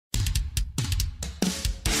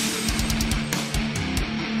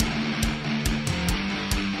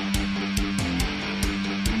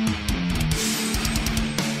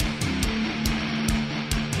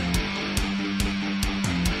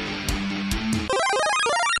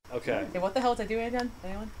Okay. Okay, what the hell was I doing again?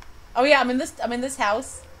 Anyone? Oh yeah, I'm in this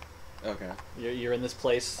house. Okay. You're in this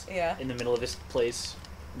place. Yeah. In the middle of this place,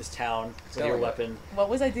 this town, with your weapon. What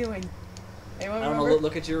was I doing? Anyone I don't remember? know.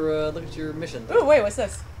 Look at your mission. Ooh, wait, what's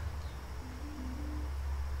this?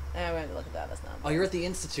 I'm gonna look at that. That's not. Oh, you're at the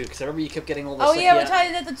institute because I remember you kept getting all this. Oh yeah, we're trying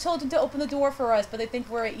to get the children to open the door for us, but they think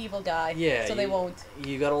we're an evil guy. Yeah. So they won't.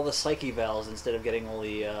 You got all the psyche vowels instead of getting all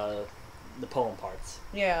the poem parts.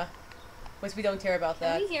 Yeah. Which we don't care about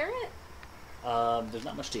that. Can we hear it? There's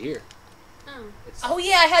not much to hear. Oh. Oh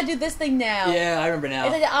yeah, I had to do this thing now. Yeah, I remember now.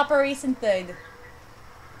 It's like an operation thing.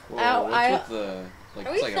 Whoa, Ow, what's with the... Like,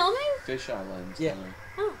 Are it's we like filming? a fisheye lens. Yeah. kinda.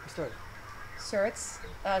 Oh. We started. Shirts.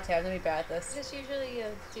 Okay, I'm gonna be bad at this. Just usually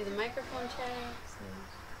do the microphone checks.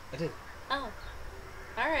 I did. Oh.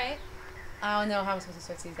 Alright. I don't know how I'm supposed to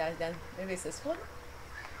search these guys then. Maybe it's this one?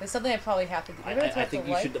 There's something I probably have to do. I think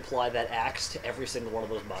you should apply that axe to every single one of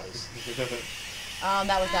those bodies.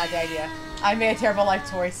 That was not a good idea. I made a terrible life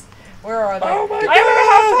choice. Where are they? Oh my I don't remember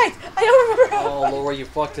how to fight! I don't remember how Oh, Laura, you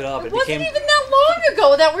fucked it up. It wasn't even that long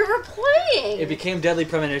ago that we were playing! It became Deadly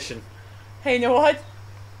Premonition. Hey, you know what?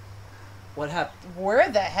 What happened? Where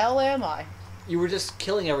the hell am I? You were just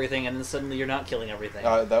killing everything, and then suddenly you're not killing everything.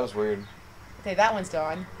 That was weird. Okay, that one's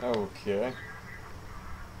gone. Okay.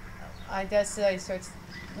 I guess I searched...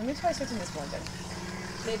 Let me try searching this one then.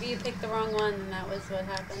 Maybe you picked the wrong one and that was what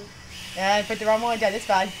happened. Yeah, I put the wrong one again. It's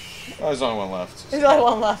fine. Oh, there's only one left. There's only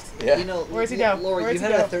one left. Yeah. You know, Where's he go? Laura, Where's you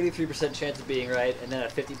he had go? a 33% chance of being right, and then a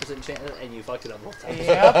 50% chance, and you fucked it up both times.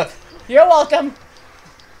 Yep. You're welcome.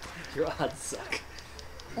 Your odds suck.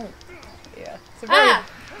 Yeah. It's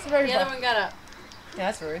a very The fun. other one got up. Yeah,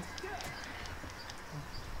 that's rude.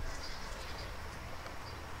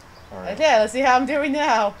 Alright. Okay, let's see how I'm doing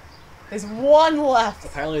now. There's one left.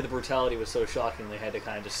 Apparently the brutality was so shocking they had to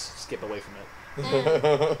kind of just skip away from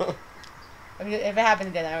it. I mean, if it happened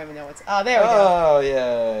again, I don't even know what's... Oh, there we go. Oh,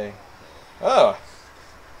 yay. Oh.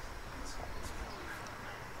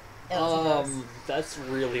 That's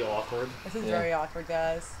really awkward. This is Yeah. very awkward,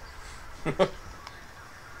 guys. Oh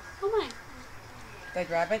my. Did I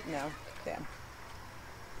grab it? No. Damn.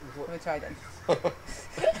 Let me try again.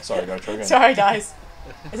 Sorry, don't try again. Sorry, guys.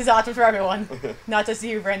 This is awkward for everyone. Not just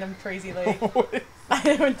you, random crazy lady. I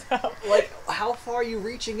don't know. Like, how far are you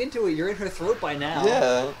reaching into it? You're in her throat by now.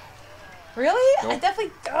 Yeah. Really? I Nope.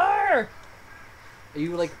 definitely... Are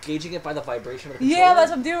you, like, gauging it by the vibration of the controller? Yeah, that's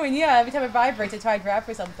what I'm doing. Yeah, every time it vibrates, I try to grab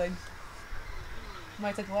for something. I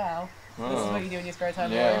might think, wow. This is what you do in your spare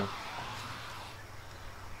time, Yeah. Laura.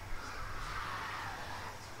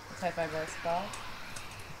 Let's high five our spot.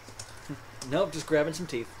 Nope, just grabbing some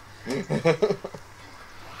teeth.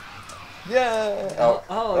 Yeah.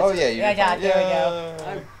 Oh, yeah. You Yeah, I got it. There we go.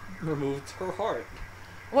 I removed her heart.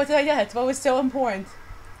 What did I get? What was so important?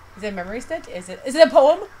 Is it a memory stick? Is it a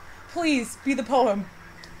poem? Please, be the poem.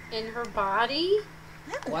 In her body?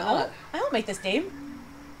 I don't Why know. not? I don't make this game.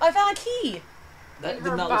 I found a key. That In did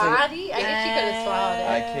her not look like body? I guess you could have swallowed it.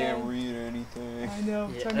 I can't read anything. I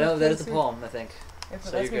know. Yeah, Trying to no, move that is a closer. poem, I think. If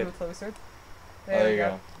So let's you're move good. closer. There you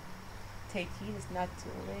go. Take heed, it's not too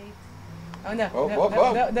late. Oh no. Oh, no, whoa,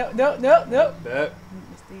 no, whoa. no. But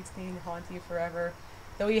Mistakes need to haunt you forever.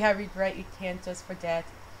 Though you have regret, you can't just forget.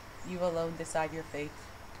 You alone decide your fate.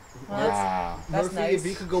 Well, Wow. that's Murphy, nice. if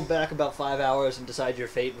you could go back about 5 hours and decide your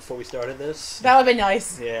fate before we started this. That would have been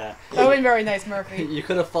nice. Yeah. That would have been very nice, Murphy. You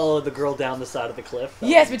could have followed the girl down the side of the cliff.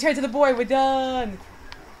 Yes, return to the boy, we're done!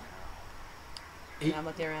 He- Now I'm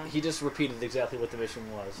looking around. He just repeated exactly what the mission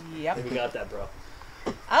was. Yep. We got that, bro.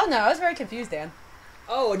 I don't know, I was very confused, Dan.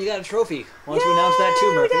 Oh, and you got a trophy. Why don't you announce that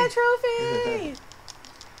too, Murphy? We got a trophy!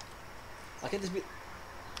 Why can't this be...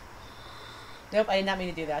 Nope, I did not mean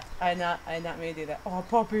to do that. I did not mean to do that. Oh,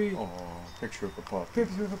 puppy! Oh, picture of a pup.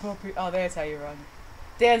 Picture of a puppy. Oh, there's how you run.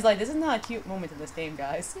 Dan's like, this is not a cute moment in this game,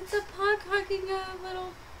 guys. It's a pug hugging a little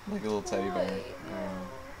Like a little teddy bear. boy. Yeah.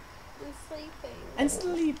 And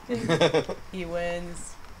sleeping. And sleeping. He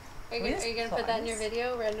wins. Are you, We are you gonna just put that in your climb.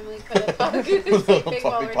 video? Randomly put a pug sleeping while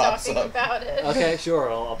Puppy we're pops talking up. about it. Okay, sure,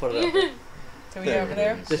 I'll put it up. So we There go over it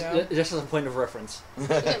there? is. Just, No. just as a point of reference. Oh,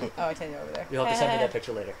 I can't go over there. You'll have to send me that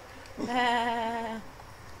picture later. Ah. Is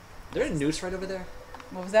there a noose right over there?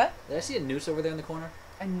 What was that? Did I see a noose over there in the corner?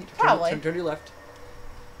 Probably. Turn to your left.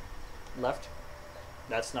 Left.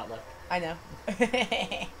 That's not left. I know.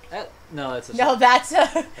 No, that's a... No, that's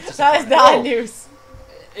just a that is corner. not Oh. a noose.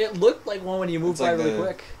 It looked like one when you moved It's by like really the-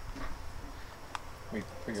 quick. Wait,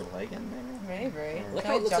 put your leg in there? Maybe. Look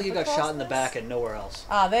Can how I it looks jump like you got across shot in the this? back and nowhere else.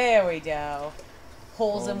 Ah, there we go.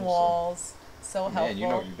 Holes in Awesome. walls. So helpful. Man, you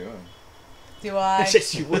know what you're doing. Do I?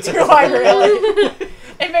 Yes, you would. Do I really?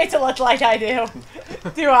 It makes it look like I do.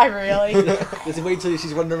 Do I really? Just wait till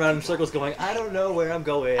she's running around in circles going, I don't know where I'm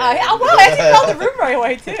going. Well, I think found the room right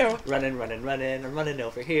away too. Running, I'm running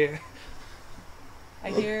over here. I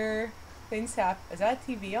hear things happen. Is that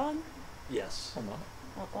TV on? Yes. Come on.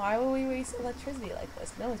 Well, why would we waste electricity like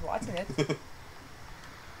this? No one's watching it.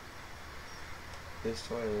 This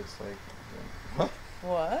toy looks like. What?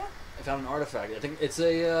 What? I found an artifact. I think it's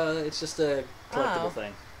it's just a collectible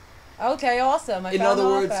thing. Okay, awesome. In other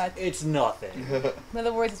words, it's nothing. In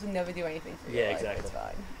other words, this would never do anything for you. Yeah, exactly. It's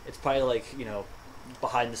fine. It's probably like,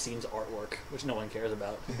 behind the scenes artwork, which no one cares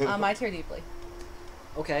about. I care deeply.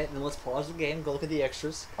 Okay, then let's pause the game, go look at the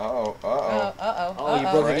extras. Uh-oh. Oh, you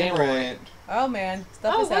broke the game Right. Oh man,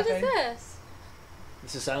 stuff Oh, is what happening. is this?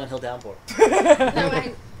 This is Silent Hill Downpour. No,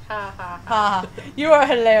 I. Ha ha ha. Ha! You are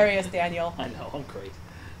hilarious, Daniel. I know, I'm great.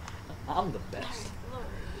 I'm the best. Lord.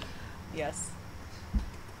 Yes.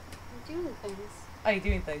 I'm doing things. Are you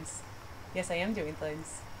doing things? Yes, I am doing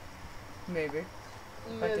things. Maybe.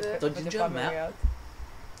 Maybe. So did you have a map?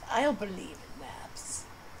 I don't believe in maps.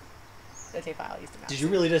 Okay, fine, I'll use the map. Did you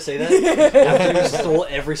really just say that? After you stole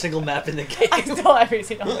every single map in the game? I stole every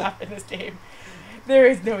single map in this game. There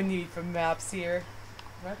is no need for maps here.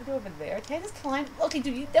 Do I have to go over there? Can I just climb? Okay,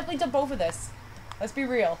 dude, you definitely jump over this. Let's be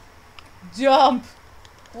real. Jump!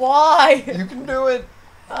 Why? You can do it.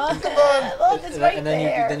 Come on. Look, it's right and then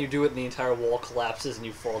there. then you do it and the entire wall collapses and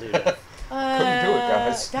you fall to your death. Couldn't do it,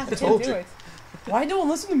 guys. God, I can't told do you. it. Why don't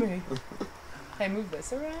listen to me? Can I move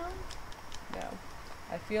this around? No.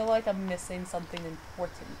 I feel like I'm missing something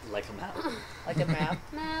important. Like a map. Like a map.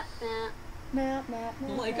 Map, map. Map.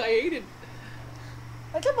 Like I ate it.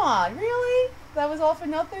 Like, come on, really? That was all for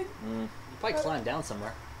nothing? You probably climbed down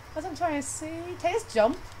somewhere. That's what I'm trying to see. Can I just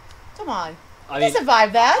jump? Come on. I You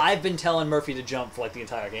survived that. I've been telling Murphy to jump for like the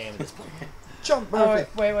entire game at this point. Jump, Oh, Murphy.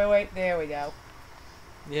 wait. There we go.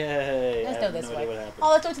 Yay. Let's I go have this no way. idea what happened. Oh,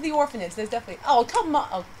 let's go to the orphanage. There's definitely... Oh, come on.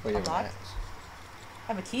 Oh, Well, you have an unlocked. axe.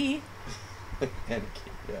 I have a key. And a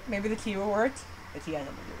key, yeah. Maybe the key will work. The key has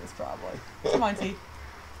nothing to do with this, probably. Come on, T.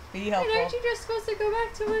 Be Wait, helpful. aren't you just supposed to go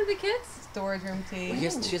back to one of the kids? Storage room T. Well,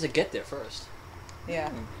 she has to get there first.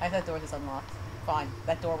 Yeah, I thought door is unlocked. Fine.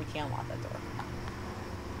 That door, we can't lock that door.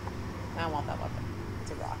 I don't want that weapon.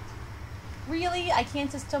 It's a rock. Really? I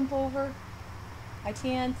can't just jump over? I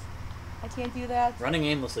can't do that? Running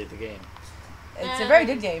aimlessly at the game. It's a very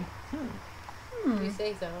good game. You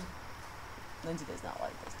say so. Lindsay does not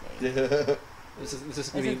like this game. Yeah. This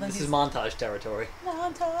is Lindsay's- montage territory.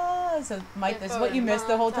 Montage! So, Mike, this is For what you missed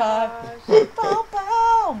the whole time. montage. Boom,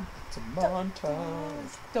 boom! It's a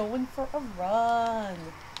montage. Going for a run.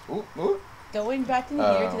 Ooh. Going back in here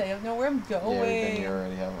Oh. because I don't know where I'm going. Yeah, then you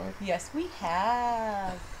already have one. Yes, we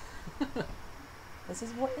have. This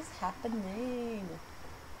is what is happening.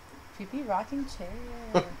 Creepy rocking chair.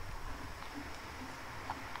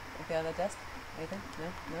 Okay, on the desk. Anything?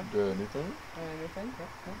 No. Do anything? Anything?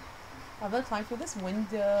 No. I'm gonna climb through this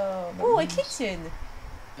window. Oh, a kitchen.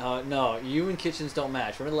 No, you and kitchens don't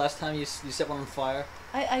match. Remember the last time you set one on fire?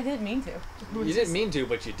 I didn't mean to. You didn't mean to,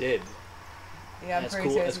 but you did. Yeah, I'm As pretty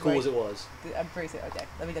cool sure. as cool as it was. I'm pretty sure. Okay,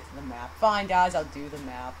 let me get to the map. Fine, guys, I'll do the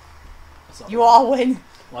map. That's not You bad. all win.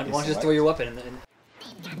 Why don't you just throw your weapon in?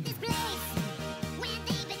 They've got this place where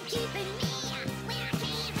they've been keeping me. When I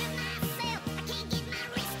can't help myself, I can't get my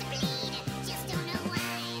wrist to bleed. Just don't know why.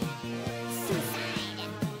 Suicide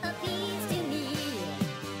appeals to me.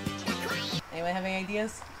 The quiet. Anyone have any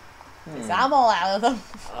ideas? 'Cause I'm all out of them.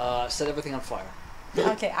 Set everything on fire.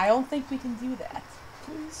 Okay, I don't think we can do that.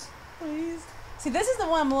 Please. See, this is the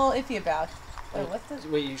one I'm a little iffy about. Wait, what's this?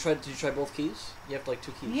 Wait, did you try both keys? You have like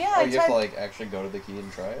 2 keys. Yeah, Oh, I you have tried. to like actually go to the key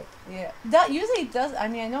and try it? Yeah, that usually does. I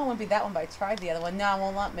mean, I know it wouldn't be that one, but I tried the other one. No, it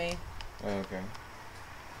won't let me. Okay.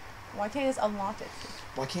 Why can't I just unlock it?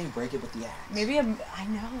 Why can't you break it with the axe? Maybe I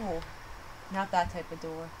know. Not that type of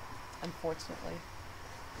door, unfortunately.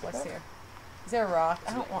 What's here? Is there a rock?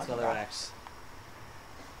 I don't want It's the another rock. axe.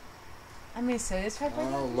 I mean, so just try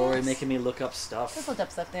breaking Oh, the Lori axe. making me look up stuff. Just look up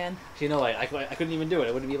stuff, Dan. You know, I couldn't even do it.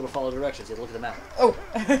 I wouldn't be able to follow directions. You had to look at the map. Oh!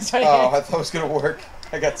 Try Oh, to I thought it was gonna work.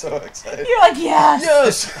 I got so excited. You're like, yes!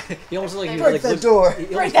 Yes! You almost look like you Break like that looked- door! you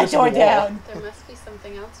Break almost that looked at door the wall. down. There must be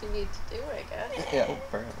something else you need to do, I guess. Yeah,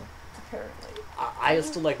 apparently. Apparently. I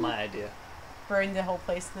still like my idea. Burn the whole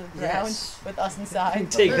place to the ground Yes. with us inside.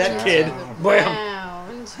 Take that, kid. Bam!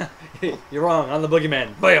 Round. You're wrong. I'm the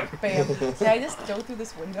boogeyman. Bam! Bam. Can I just go through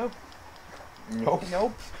this window? Nope.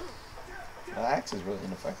 Nope. The axe is really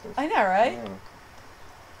ineffective. I know, right? Yeah.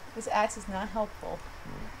 This axe is not helpful.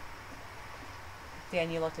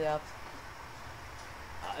 Dan, you looked it up.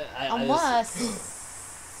 I Unless...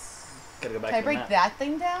 gotta go back Can I to the break map. that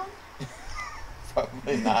thing down?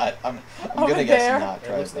 Probably not. I'm Over gonna guess there. not.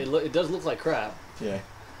 Try it. It does look like crap. Yeah.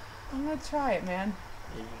 I'm gonna try it, man.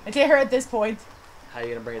 I dare her at this point. How are you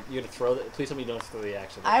gonna bring it? You gonna throw it? Please tell me you don't throw the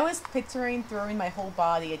axe. at it. I was picturing throwing my whole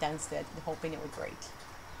body against it and hoping it would break.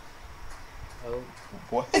 Oh.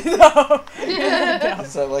 What? No.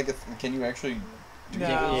 Is that like a? Can you actually? You No.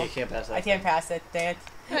 can't, yeah, you can't pass that. I can't pass it. Dang it.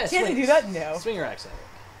 Yeah, Can't you do that? No. Swing your axe at it.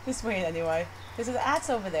 Just swing it anyway. There's an axe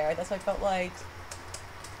over there. That's what I felt like.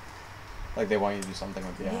 Like they want you to do something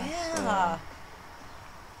with the axe. Yeah.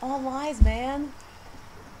 All lies, man.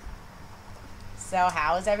 So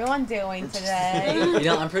how is everyone doing today? You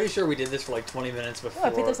know, I'm pretty sure we did this for like 20 minutes before. Oh,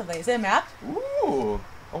 I picked up something. Is it a map? Ooh.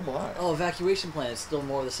 Oh my. Oh, evacuation plan is still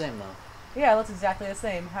more of the same though. Yeah, it looks exactly the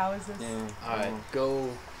same. How is this? Yeah. All right, go.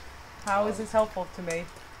 How is this helpful to me?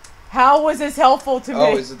 How was this helpful to me?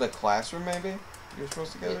 Oh, is it the classroom maybe? You're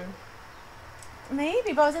supposed to go there?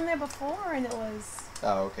 Maybe, but I was in there before and it was...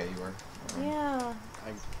 Oh, okay, you were. Yeah.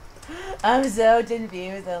 I'm so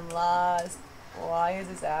confused and lost. Why is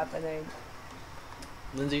this happening?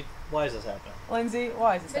 Lindsay, why is this happening? Lindsay,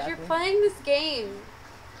 why is this Because you're happening? playing this game.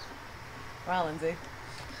 Wow, Lindsay.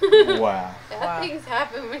 Wow. Bad Wow. things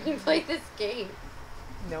happen when you play this game.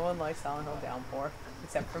 No one likes Silent Hill Downpour,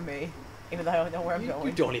 except for me. Even though I don't know where I'm going.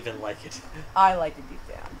 You don't even like it. I like it deep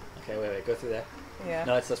down. Okay, wait, go through that. Yeah.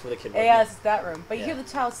 No, that's where the kid was. Yeah, it's that room. But you Yeah. hear the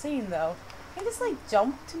child singing, though. Can I just, like,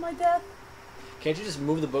 jump to my death? Can't you just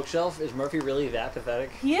move the bookshelf? Is Murphy really that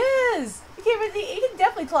pathetic? He is! He can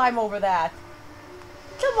definitely climb over that.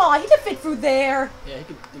 Come on, he can fit through there. Yeah,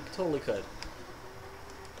 he totally could.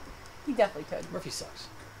 He definitely could. Murphy sucks.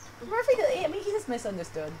 Murphy, I mean, he just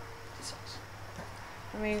misunderstood. He sucks.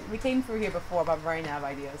 I mean, we came through here before, but I'm running out of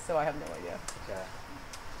ideas, so I have no idea. Okay.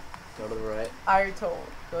 Go to the right. I already told.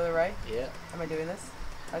 Go to the right? Yeah. Am I doing this?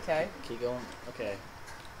 Okay. Keep going. Okay.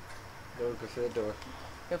 Go through the door.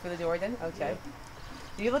 Go for the door then? Okay. Yep.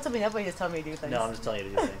 Do you look something up or you just tell me to do things? No, I'm just telling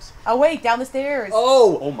you to do things. Oh, wait, down the stairs.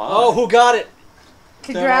 Oh! Oh my. Oh, who got it?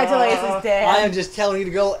 Congratulations, Dan. I am just telling you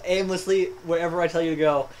to go aimlessly wherever I tell you to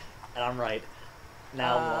go. And I'm right.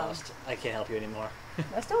 Now I'm lost. I can't help you anymore.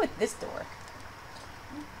 Let's go with this door.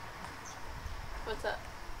 What's up?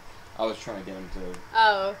 I was trying to get him to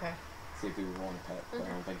Oh, okay. see if he would want a pet, but I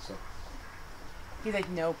don't think so. He's like,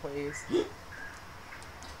 no, please.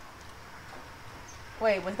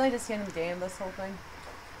 Wait, wasn't I just handing Dan this whole thing?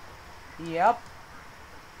 Yep.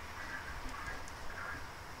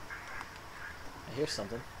 I hear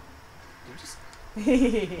something. You just...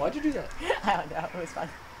 Why'd Why'd you do that? I don't know. It was fun.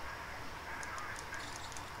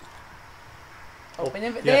 Oh, Open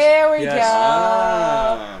it. yes, There we yes. go.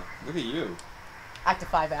 Ah, look at you. After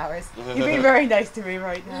 5 hours. You're being very nice to me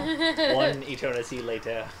right now. One eternity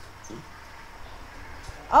later.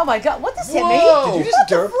 Oh my god, what does it Whoa! mean? Did you just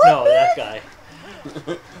derp? No, that guy.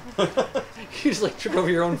 You just like trip over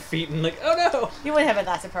your own feet and like, oh no! You wouldn't have been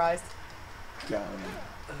that surprised. Got him.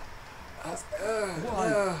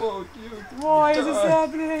 Why is this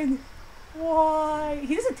happening? Why?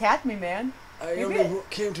 He just attacked me, man. I Maybe only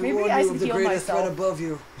came to maybe warn I you should of the heal greatest threat myself. above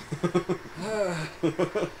you.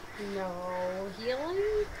 No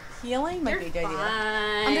healing? Healing might You're be a good idea.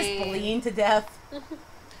 fine. I'm just bleeding to death.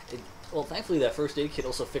 Well, thankfully that first aid kit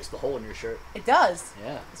also fixed the hole in your shirt. It does.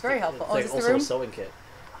 Yeah. It's very helpful. It's Oh, like is this also the room? a sewing kit.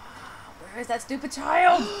 Where is that stupid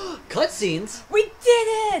child? Cutscenes? We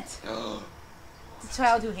did it! The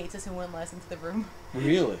child who hates us and wouldn't let us into the room.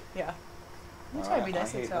 Really? Yeah. I'm trying to be I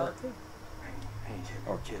nice to the hate child, her. too. Hey,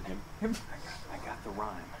 Or kid him. I got the rhyme.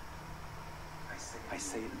 I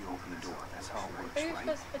say it and you open the door. That's how it Are works, you right?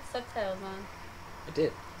 supposed to put subtitles on? I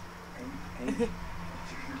did. Hey, did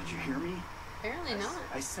you hear me? Apparently not.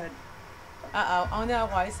 I said, Uh-oh. Oh no,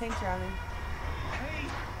 why is Hank drowning? hey!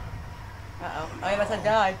 Uh-oh. Oh, he must have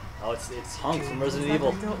died. Oh, it's Hunk from Resident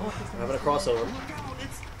Evil. Don't look. We're having a crossover.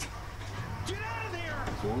 Get out of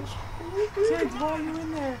there! Ted, why are you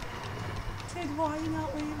in there? Ted, why are you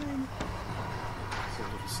not leaving? So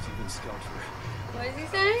little Steven Skelter. What is he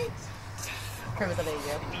saying? Kermit, there you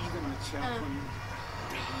go. Even the chaplain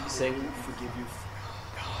Sing. won't forgive you.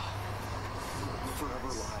 Forever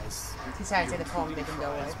lies. He's trying to say the poem, make him go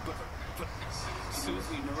away. But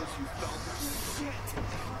Susie knows you felt it. Shit.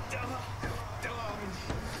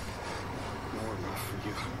 Nowhere left for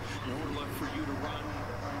you. Nowhere left for you to run.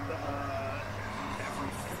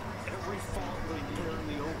 Every fault laid there in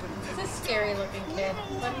the open. He's a scary looking kid.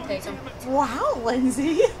 Let me take him. Wow,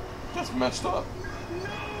 Lindsay! That's messed up.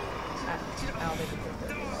 I don't think it's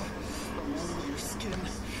good. Along with your skin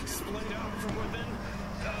splayed out from within.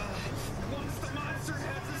 Once the monster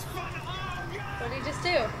has his fun. Oh, God! What did he just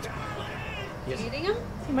do? Yes. Eating him?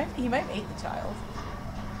 He might have ate the child.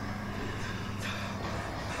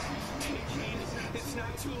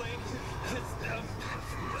 too late.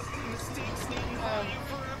 Mistakes need to haunt you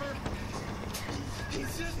forever.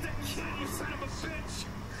 He's just a kid, you son of a bitch.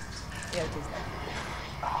 Yeah, just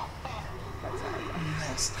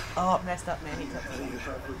Messed up. messed up, man. He took it. You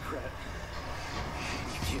have regret.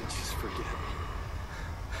 You can't just forget.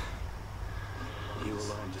 You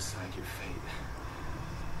alone decide your fate.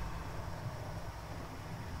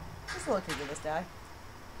 Just a little creepy, this guy.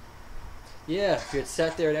 Yeah, if you had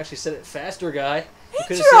sat there and actually said it faster, guy. You He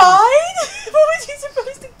could've tried? What was he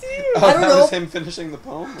supposed to do? Oh, I don't that know. was him finishing the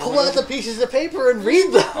poem? Pull out the pieces of paper and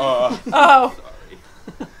read them. Oh.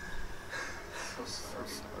 Sorry. So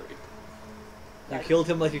sorry. You killed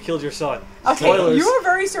him like you killed your son. Okay, Spoilers. you were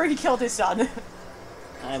very sure he killed his son.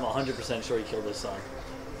 I'm 100% sure he killed his son.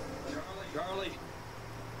 Charlie.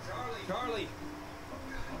 Charlie.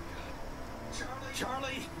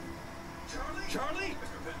 Charlie. Charlie.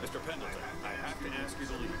 Mr. Pendleton, I have to ask you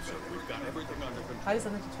to leave, sir. We've got everything under control. How does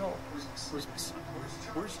under control? Where's my son?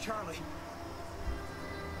 Where's Charlie?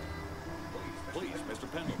 Please,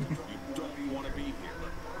 Mr. Pendleton, you don't want to be here.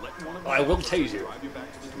 Let one of I will us tase you. drive you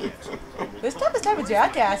back to the twins. This type of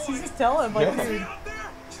jackass. He's just telling him, like, Yeah. dude. Out there!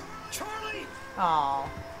 Charlie! Aw.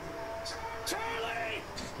 Charlie!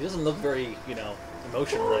 He doesn't look very,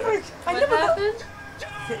 emotional there. I What never thought-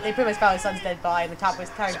 happened? They pretty much found his son's dead body, and the top was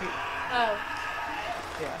kind of. Oh.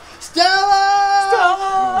 Yeah.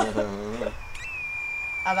 Stella! Stop!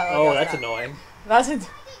 Oh, that's annoying. That's a. Why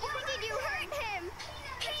did you hurt him?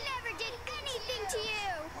 He never did anything to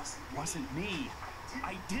you. Wasn't me.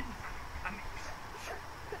 I didn't.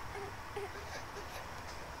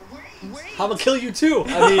 Wait! I'm gonna kill you too.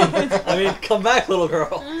 I mean, come back, little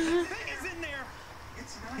girl. The thing is in there.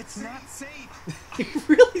 It's not safe. You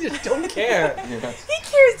really just don't care. Yeah. He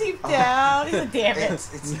cares deep down. He's a damn it.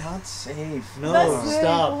 It's not safe. No, That's it.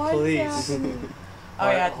 stop, What's please. happening? Oh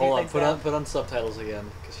Alright, yeah, hold on. things Put down. on subtitles again.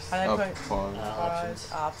 'Cause- How do I put Fun.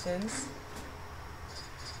 options. options?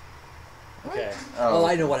 Okay. Oh. Oh,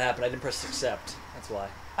 I know what happened. I didn't press accept. That's why.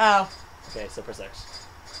 Oh, Okay, so press X.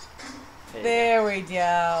 There you there we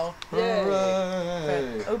go. go. Yay.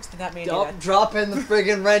 Hooray. Oops, did not mean to do Don't that. drop in the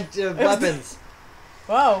friggin' weapons.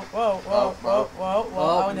 Whoa, whoa, whoa, Oh, whoa, whoa,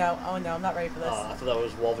 whoa. Oh. Oh no, I'm not ready for this. I thought that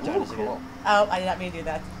was wall vaginas Ooh, again. cool. Oh, I did not mean to do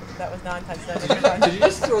that. That was non-intentional. Did you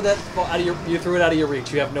just throw that out of your? You threw it out of your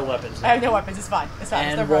reach. You have no weapons. I have no weapons. It's fine. It's fine.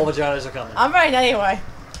 And It's wall no vaginas are coming. I'm ready anyway.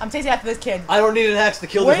 I'm chasing after this kid. I don't need an axe to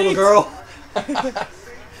kill this Wait. little girl.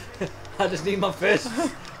 I just need my fist.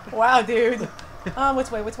 Wow, dude.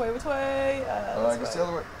 Which way? Which way? Which way? Oh, I guess the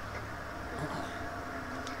other way.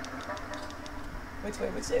 Which way?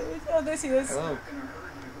 Which way? Oh, they see this. Oh.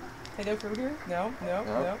 Can I go through here? No, no, Nope.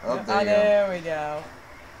 no. Oh, no. there you go. There we go.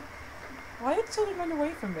 Why did children run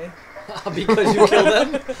away from me? Because you killed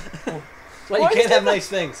them. That's why you Why can't is have it- nice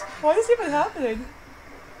things. Why is this even happening?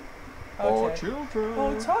 Oh, Okay. children.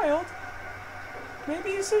 Oh, child.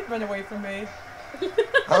 Maybe you should run away from me.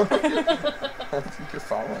 I don't think you're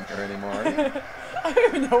following her anymore. Are you? I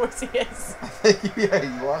don't even know where she is. Yeah,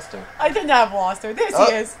 you lost her. I did not have lost her. There Oh.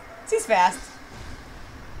 she is. She's fast.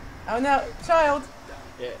 Oh no, child.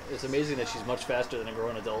 Yeah, it's amazing that she's much faster than a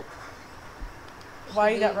grown adult. Why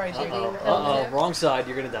are you not right, Uh Judy? oh, wrong side.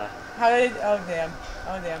 You're gonna die. How did? Oh damn.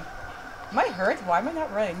 Oh damn. Am I hurt? Why am I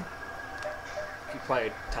not running? You're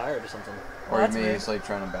probably tired or something. Well, Or that's maybe weird. it's like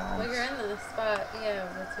trying to Well, balance. you're in the spot. Yeah,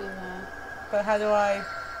 let's do that. But how do I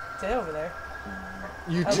get over there?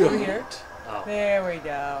 You Over don't. here. Oh, There we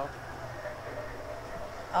go.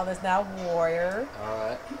 Oh, there's now warrior. all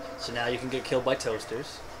right. So now you can get killed by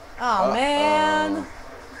toasters. Oh Uh-oh. man.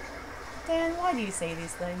 Dan, why do you say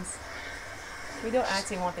these things? We don't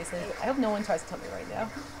actually want these things. I hope no one tries to kill me right now.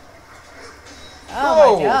 Oh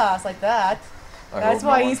my Whoa. gosh, like that. I That's hope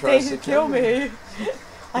why no he one tries stays to kill me.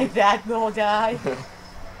 Like that, little guy.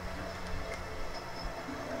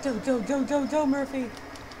 Go, Murphy.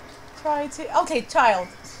 Try to. Okay, child.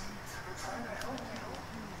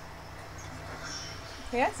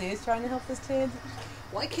 Yeah, see, he's trying to help this kid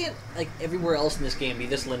Why can't everywhere else in this game be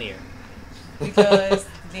this linear? because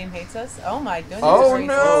the game hates us. Oh my goodness. Oh gracious.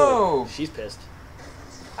 no! She's pissed.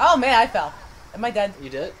 Oh man, I fell. Am I dead? You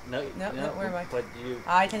did? No. No, where am I? But you.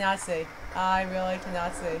 I cannot see. I really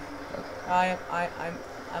cannot see.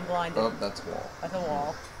 I'm blinded. Oh, that's wall. That's a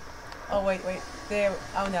wall. Oh wait. There.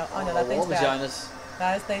 Oh no, that wall thing's bad. vaginas.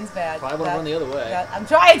 That thing's bad. Probably want to run the other way. I'm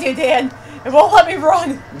trying to, Dan. It won't let me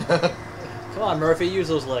run. Come on, Murphy. Use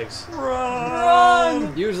those legs.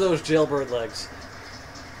 Run. Use those jailbird legs.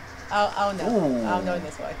 Oh no. Ooh. I'm going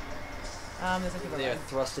this way. There's a people They're running.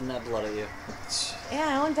 thrusting that blood at you.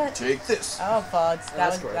 Yeah, I want that. Take this. Oh, bugs.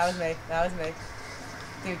 that's That was me. That was me.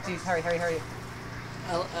 Dude, hurry.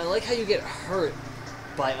 I like how you get hurt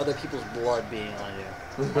by other people's blood being on you.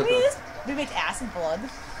 I mean, this, we make acid blood.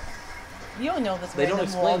 You don't know this They don't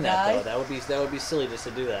random wall explain that guy. though. That would be silly just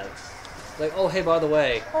to do that. Like, oh hey, by the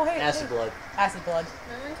way, Oh, hey, acid hey. blood. Acid blood.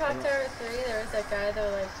 Remember in Clock Tower 3, there was that guy that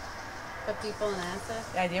would, like, put people in acid?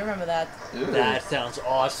 Yeah, I do remember that. Ew. That sounds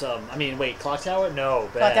awesome. I mean, wait, Clock Tower? No,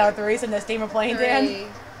 Clock bad. Tower 3 is in this game we're playing, Dan. 3.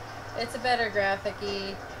 It's a better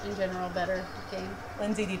graphic-y, in general, better game.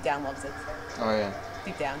 Lindsay deep down loves it. Oh yeah.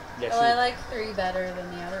 Deep down. Yeah, Well, I like 3 better than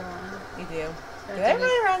the other one. You do. Or Do they to me.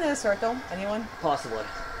 run around in a circle? Anyone? possibly.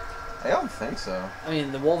 I don't think so. I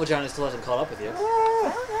mean, the wall vagina still hasn't caught up with you.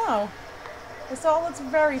 I don't know. This all looks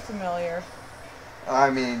very familiar. I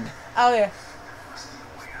mean, Oh, yeah.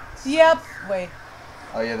 Yep. Wait.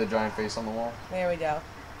 oh yeah, the giant face on the wall. There we go.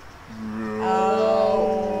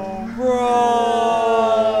 Oh.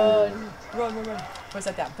 Run, run, run. Push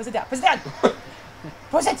that down. Push it down. Push it down.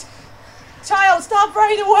 Push it. Child, stop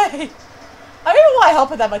right away. I don't even want to help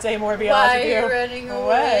with that much anymore, to be honest Why with are you. you running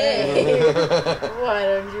away? Why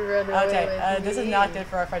don't you run away Okay, with this me? is not good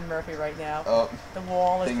for our friend Murphy right now. Oh, The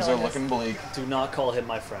wall is things are killing looking bleak. Do not call him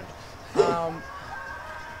my friend. us.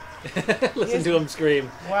 Listen to him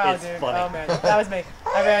scream. Wow, It's dude. funny. Oh, man. That was me.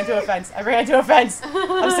 I ran into a fence. I ran into a fence.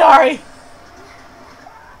 I'm sorry.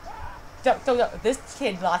 Don't. This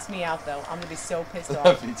kid lost me out, though. I'm going to be so pissed off.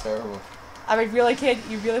 That'd be terrible. I mean, really, kid?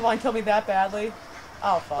 You really want to kill me that badly?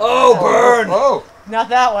 Oh, fuck. Oh, burn! Oh, Not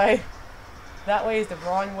that way. That way is the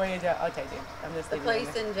wrong way to do. Okay, dude. I'm just The leaving it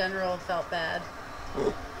place there. in general felt bad.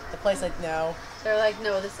 The place, like, no. They're like,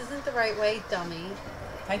 no, this isn't the right way, dummy.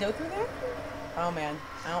 Can I go through there? Oh, man.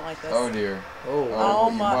 I don't like this. oh dear. Oh. Oh,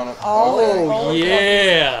 you my. wanna- Oh, Oh,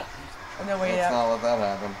 yeah. Oh, no, wait Let's up. not let that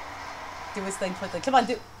happen. Do his thing quickly. Come on,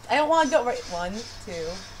 do. I don't want to go right. 1, 2.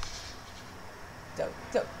 Go.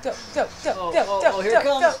 Oh, here it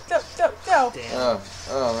comes. Go. Damn.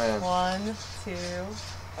 Oh man. 1, 2.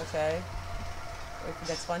 Okay. Wait,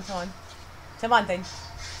 that's fun. Come on, thing.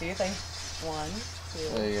 Do your thing. 1, 2.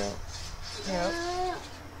 There you go. Nope.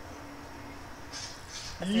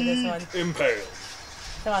 Let's do this one. Impaled.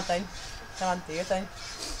 Come on, thing. Come on, do your thing.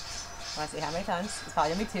 I want to see how many times. It's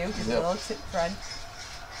probably gonna be 2. Just a Yep. little friend.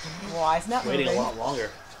 Why isn't that Waiting moving? a lot longer.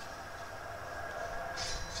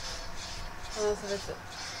 Unless if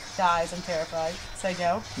it's Guys, I'm terrified. Say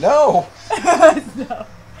no. No. No.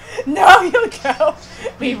 No, you go.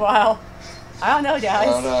 Meanwhile, I don't know, guys.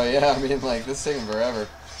 Oh no. Yeah. I mean, like this is taking forever.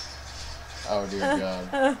 Oh dear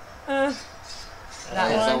God. That I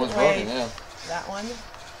guess that one, was wait. broken. Yeah. That one.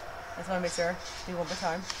 I just want to make sure. Do one more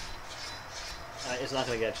time. It's not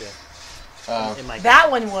gonna get you. It might.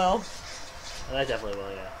 That one will. That definitely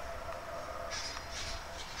will, yeah.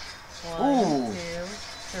 1, Ooh. 2,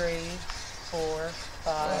 3, 4,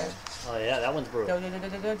 5. Oh yeah, that one's brutal. Go.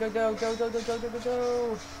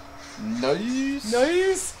 Nice.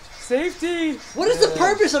 Nice. Safety. What is the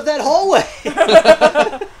purpose of that hallway?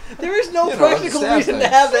 There is no You know, practical stab reason to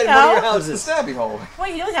things. have that in one of your You know. It's houses. the stabby hallway.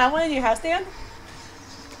 Wait, you don't have one in your house, Dan?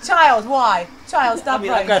 Child, why? Child, I stop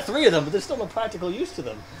mean, running. I've got 3 of them, but there's still no practical use to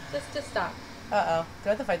them. just stop. Uh-oh. Do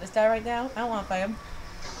I have to fight this guy right now? I don't want to fight him.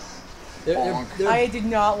 Bonk. I do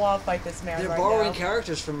not want to fight this man They're right borrowing now.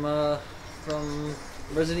 characters from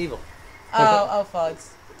Resident Evil. Oh,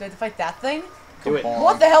 fugs. Do I have to fight that thing? Do it. Bonk.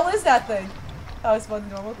 What the hell is that thing? Oh, it's one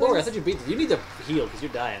normal thing. Lori, I thought you beat them. You need to heal because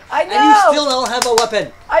you're dying. I And you know! still don't have a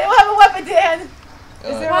weapon. I don't have a weapon, Dan!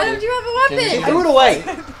 Uh, Why don't you have a Can you weapon? give Threw it away.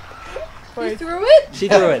 You Wait. threw it? She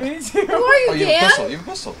threw it. Me too. Who are Oh, you, you have a Dan? pistol. You have a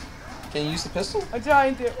pistol. Can you use the pistol? I'm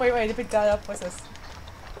trying to. Wait, I picked that up. What's this?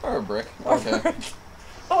 Or a brick? Okay.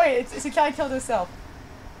 Oh, wait, he kind of killed himself.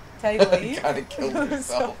 Can he leave? Kind of killed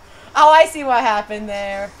yourself. Oh, I see what happened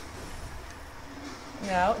there.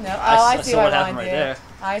 No. Oh, I see saw what what I happened want right to do. there.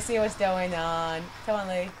 I see what's going on. Come on,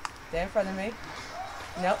 Lee. They're in front of me.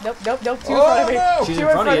 Nope. Two in Oh, front of me. no. She's Two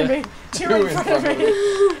in front of you. me. Two in front of me.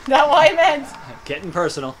 Not what I meant. Getting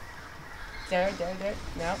personal. There.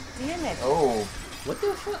 No. Damn it. Oh, What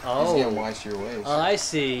the fuck? he's Oh. getting wise to your ways. I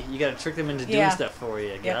see. You gotta trick them into doing Yeah. stuff for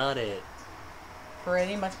you. Got it.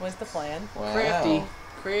 Pretty much was the plan. Wow.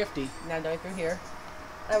 Crafty. Now going through here.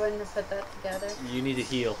 I wouldn't have put that together. You need to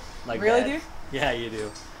heal. Like Really, that. dude? Yeah, you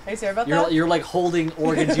do. Are you serious about that? You're like holding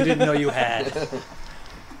organs you didn't know you had.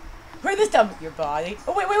 Where this dump? Your body.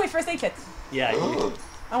 Oh, wait. First aid kit. Yeah, you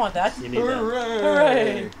I want that. need that. Hooray!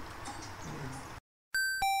 Hooray.